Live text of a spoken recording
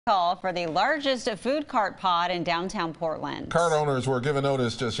Call for the largest food cart pod in downtown Portland. Cart owners were given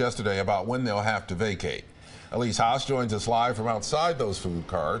notice just yesterday about when they'll have to vacate. Elise Haas joins us live from outside those food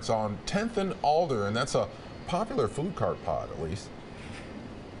carts on 10th and Alder, and that's a popular food cart pod, Elise.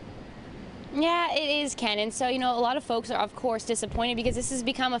 Yeah, it is, Ken. And so, a lot of folks are, of course, disappointed because this has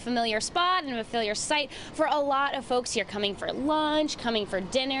become a familiar spot and a familiar site for a lot of folks here coming for lunch, coming for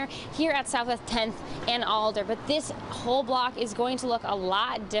dinner here at Southwest 10th and Alder. But this whole block is going to look a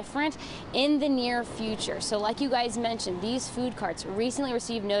lot different in the near future. So like you guys mentioned, these food carts recently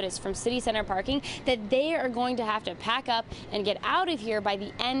received notice from City Center Parking that they are going to have to pack up and get out of here by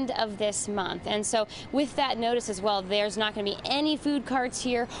the end of this month. And so with that notice as well, there's not going to be any food carts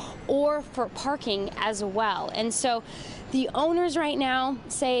here or for parking as well. And so the owners right now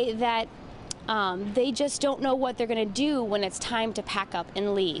say that they just don't know what they're going to do when it's time to pack up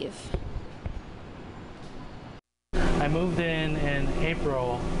and leave. I moved in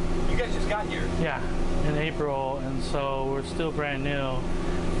April. You guys just got here? Yeah, in April, and so we're still brand new,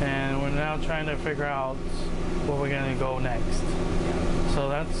 and we're now trying to figure out where we're going to go next. So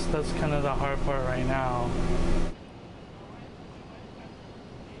that's kind of the hard part right now.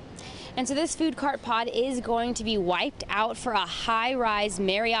 And so this food cart pod is going to be wiped out for a high-rise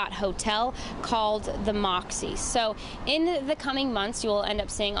Marriott hotel called the Moxie. So in the coming months, you will end up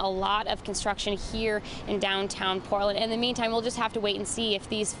seeing a lot of construction here in downtown Portland. In the meantime, we'll just have to wait and see if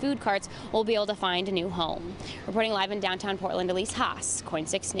these food carts will be able to find a new home. Reporting live in downtown Portland, Elise Haas, KOIN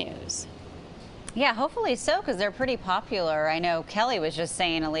 6 News. Yeah, hopefully so, because they're pretty popular. I know Kelly was just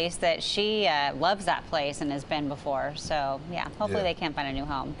saying, Elise, that she loves that place and has been before. So, yeah, hopefully they can find a new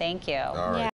home. Thank you. All right. Yeah.